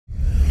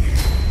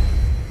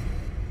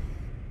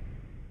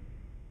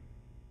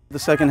The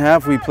second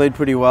half we played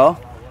pretty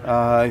well.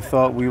 I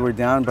thought we were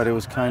down, but it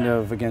was kind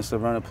of against the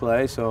run of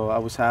play, so I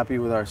was happy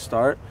with our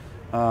start.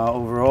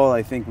 Overall,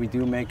 I think we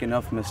do make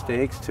enough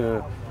mistakes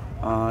to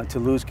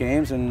lose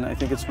games, and I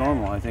think it's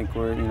normal. I think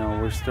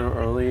we're still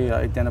early,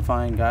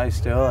 identifying guys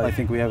still. I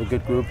think we have a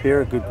good group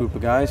here, a good group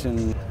of guys,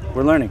 and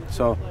we're learning,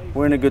 so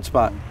we're in a good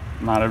spot.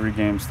 Not every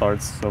game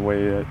starts the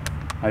way that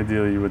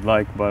ideally you would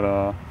like,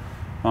 but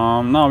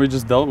no, we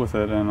just dealt with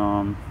it,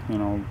 and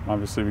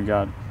obviously we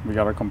got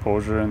our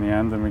composure in the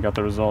end, and we got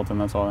the result, and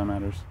that's all that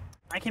matters.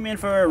 I came in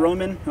for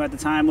Roman, who at the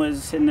time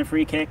was hitting the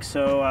free kick,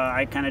 so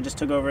I kind of just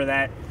took over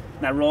that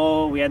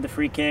role. We had the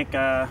free kick.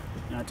 I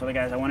told the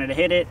guys I wanted to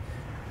hit it.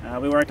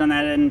 We worked on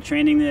that in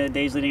training the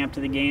days leading up to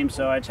the game,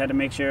 so I just had to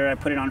make sure I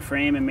put it on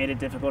frame and made it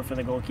difficult for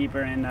the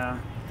goalkeeper, and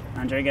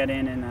Andrija got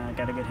in and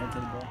got a good hit to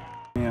the goal.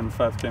 Me and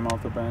Pfeffer came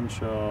off the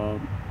bench,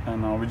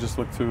 and we just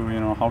looked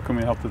to, how can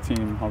we help the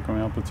team? How can we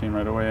help the team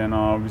right away? And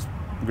a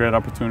great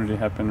opportunity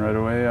happened right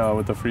away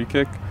with the free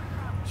kick.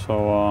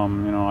 So,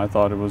 I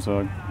thought it was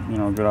a,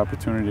 good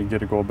opportunity to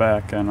get a goal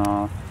back. And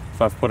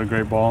Pfeffer put a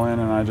great ball in,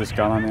 and I just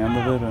got on the end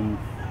of it and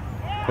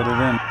put it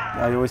in.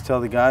 I always tell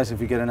the guys, if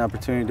you get an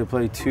opportunity to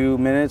play 2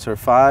 minutes or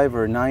 5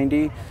 or 90,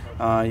 you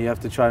have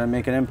to try to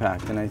make an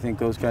impact. And I think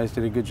those guys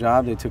did a good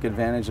job. They took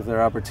advantage of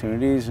their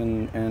opportunities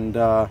and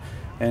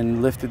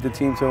lifted the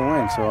team to a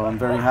win. So I'm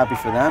very happy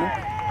for them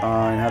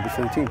and happy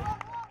for the team.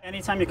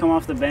 Anytime you come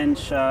off the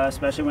bench,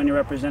 especially when you're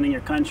representing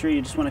your country,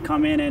 you just want to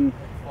come in and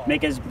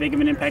make as big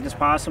of an impact as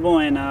possible.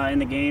 And in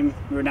the game,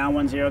 we were down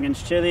 1-0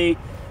 against Chile,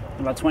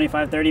 about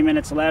 25-30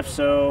 minutes left.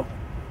 So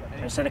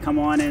I just had to come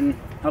on and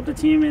help the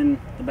team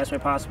in the best way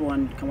possible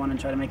and come on and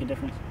try to make a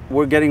difference.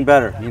 We're getting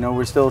better.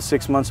 We're still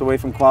 6 months away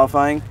from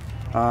qualifying.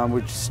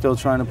 We're still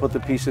trying to put the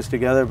pieces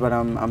together, but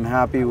I'm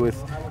happy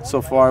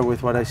so far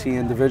with what I see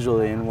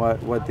individually and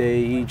what they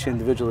each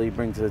individually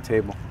bring to the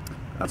table.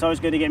 It's always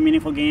good to get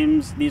meaningful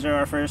games. These are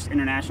our first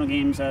international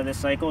games this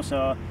cycle,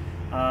 so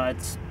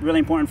it's really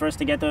important for us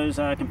to get those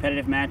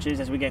competitive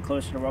matches as we get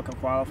closer to World Cup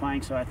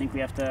qualifying. So I think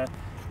we have to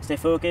stay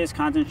focused,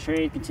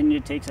 concentrate, continue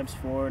to take steps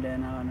forward,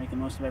 and make the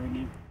most of every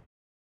game.